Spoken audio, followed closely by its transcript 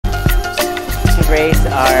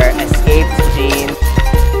Landrace are escaped genes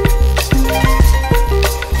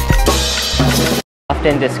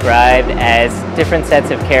often described as different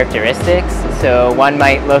sets of characteristics. So one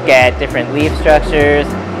might look at different leaf structures,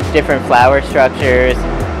 different flower structures,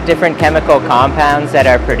 different chemical compounds that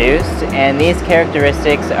are produced, and these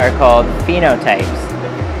characteristics are called phenotypes.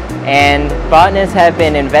 And botanists have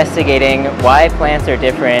been investigating why plants are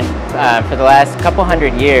different for the last couple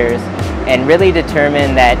hundred years, and really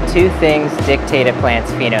determined that two things dictate a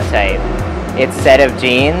plant's phenotype: its set of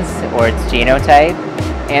genes, or its genotype,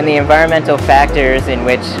 and the environmental factors in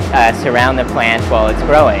which surround the plant while it's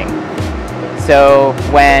growing. So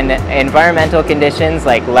when environmental conditions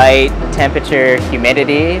like light, temperature,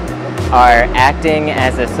 humidity are acting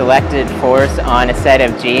as a selected force on a set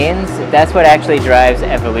of genes, that's what actually drives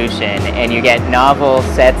evolution, and you get novel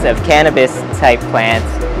sets of cannabis type plants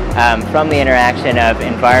from the interaction of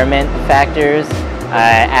environment factors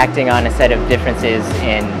acting on a set of differences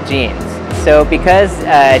in genes. So because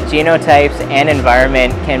genotypes and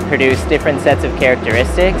environment can produce different sets of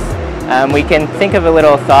characteristics, we can think of a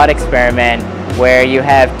little thought experiment where you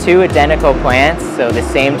have two identical plants, so the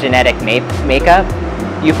same genetic makeup.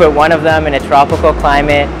 You put one of them in a tropical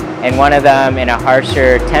climate and one of them in a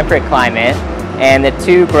harsher temperate climate, and the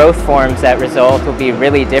two growth forms that result will be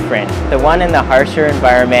really different. The one in the harsher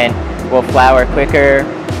environment will flower quicker,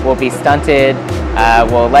 will be stunted,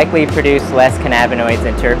 will likely produce less cannabinoids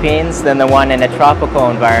and terpenes than the one in a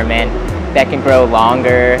tropical environment that can grow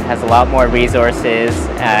longer, has a lot more resources,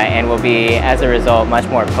 and will be, as a result, much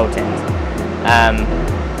more potent.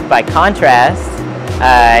 By contrast,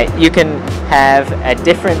 you can have a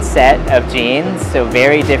different set of genes, so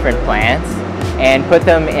very different plants, and put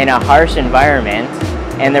them in a harsh environment,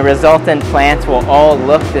 and the resultant plants will all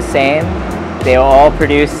look the same. They will all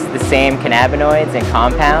produce the same cannabinoids and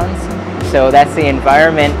compounds. So that's the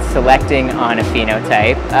environment selecting on a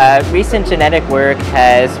phenotype. Recent genetic work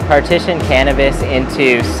has partitioned cannabis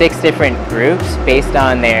into 6 different groups based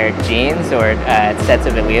on their genes or sets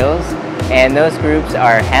of alleles. And those groups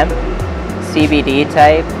are hemp, CBD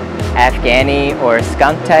type, Afghani or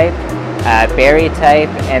skunk type, berry type,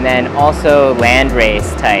 and then also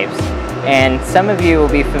landrace types. And some of you will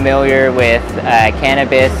be familiar with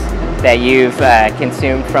cannabis that you've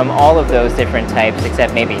consumed from all of those different types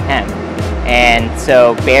except maybe hemp. And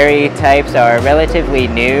so berry types are a relatively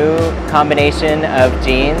new combination of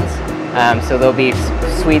genes. So they'll be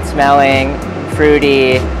sweet smelling,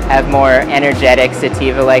 fruity, have more energetic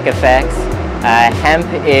sativa-like effects. Hemp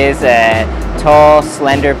is a tall,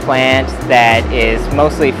 slender plant that is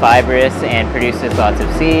mostly fibrous and produces lots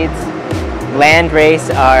of seeds.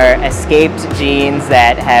 Landrace are escaped genes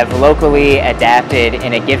that have locally adapted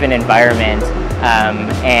in a given environment,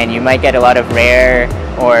 and you might get a lot of rare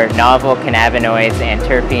or novel cannabinoids and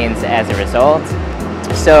terpenes as a result.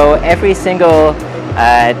 So every single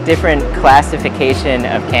different classification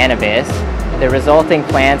of cannabis, the resulting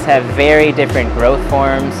plants have very different growth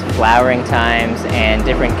forms, flowering times, and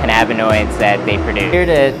different cannabinoids that they produce. Here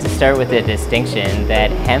to start with the distinction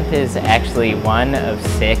that hemp is actually one of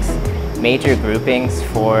 6 major groupings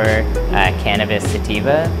for cannabis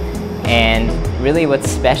sativa. And really what's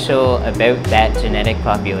special about that genetic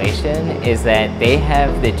population is that they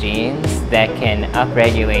have the genes that can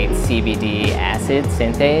upregulate CBD acid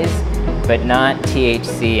synthase, but not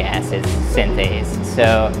THC acid synthase.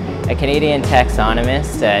 So a Canadian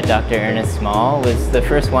taxonomist, Dr. Ernest Small, was the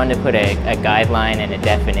first one to put a guideline and a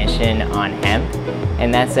definition on hemp,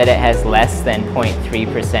 and that said it has less than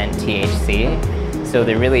 0.3% THC, so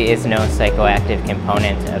there really is no psychoactive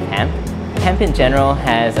component of hemp. Hemp in general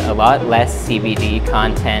has a lot less CBD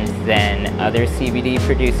content than other CBD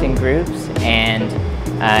producing groups, and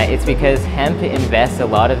it's because hemp invests a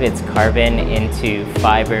lot of its carbon into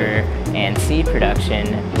fiber and seed production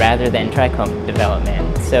rather than trichome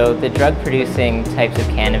development. So the drug producing types of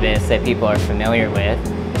cannabis that people are familiar with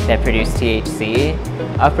that produce THC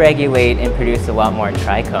upregulate and produce a lot more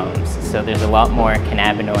trichomes. So there's a lot more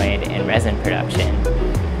cannabinoid and resin production.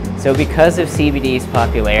 So because of CBD's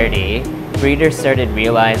popularity, breeders started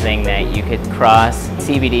realizing that you could cross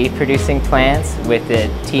CBD producing plants with the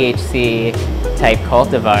THC type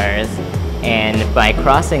cultivars, and by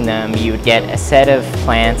crossing them you would get a set of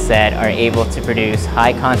plants that are able to produce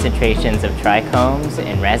high concentrations of trichomes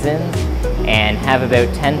and resins and have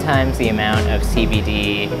about 10 times the amount of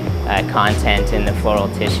CBD content in the floral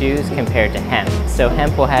tissues compared to hemp. So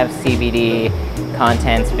hemp will have CBD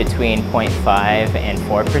contents between 0.5 and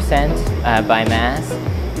 4% by mass,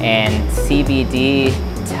 and CBD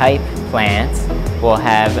type plants will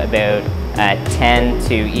have about 10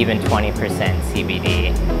 to even 20%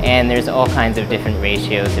 CBD. And there's all kinds of different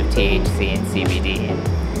ratios of THC and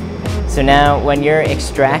CBD. So now when you're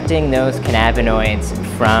extracting those cannabinoids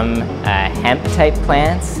from hemp type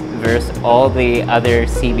plants versus all the other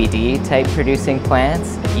CBD type producing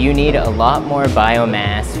plants, you need a lot more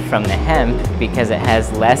biomass from the hemp because it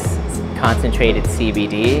has less concentrated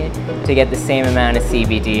CBD to get the same amount of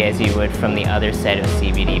CBD as you would from the other set of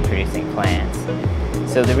CBD producing plants.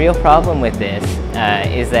 So the real problem with this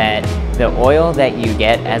is that the oil that you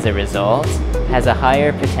get as a result has a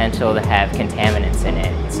higher potential to have contaminants in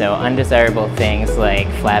it. So undesirable things like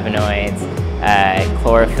flavonoids,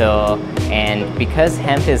 chlorophyll, and because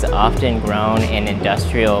hemp is often grown in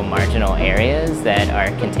industrial marginal areas that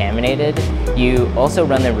are contaminated, you also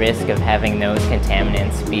run the risk of having those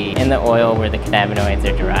contaminants be in the oil where the cannabinoids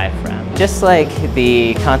are derived from. Just like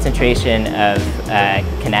the concentration of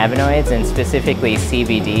cannabinoids, and specifically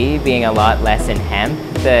CBD, being a lot less in hemp,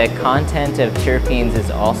 the content of terpenes is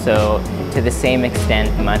also, to the same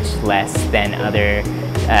extent, much less than other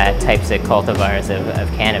types of cultivars of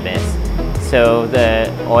cannabis. So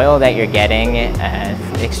the oil that you're getting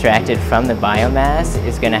extracted from the biomass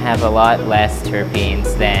is going to have a lot less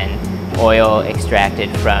terpenes than oil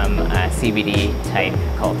extracted from CBD type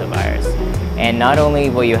cultivars. And not only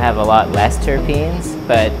will you have a lot less terpenes,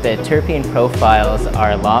 but the terpene profiles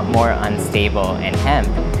are a lot more unstable in hemp,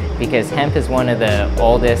 because hemp is one of the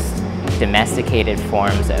oldest domesticated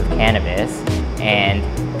forms of cannabis and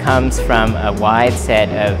comes from a wide set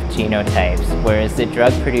of genotypes, whereas the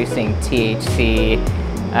drug-producing THC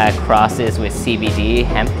crosses with CBD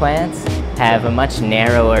hemp plants have a much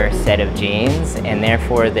narrower set of genes, and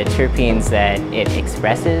therefore the terpenes that it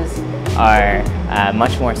expresses are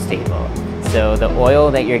much more stable. So the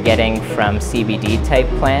oil that you're getting from CBD type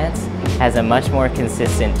plants has a much more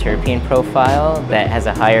consistent terpene profile that has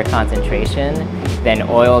a higher concentration than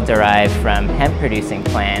oil derived from hemp producing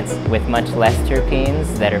plants with much less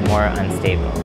terpenes that are more unstable.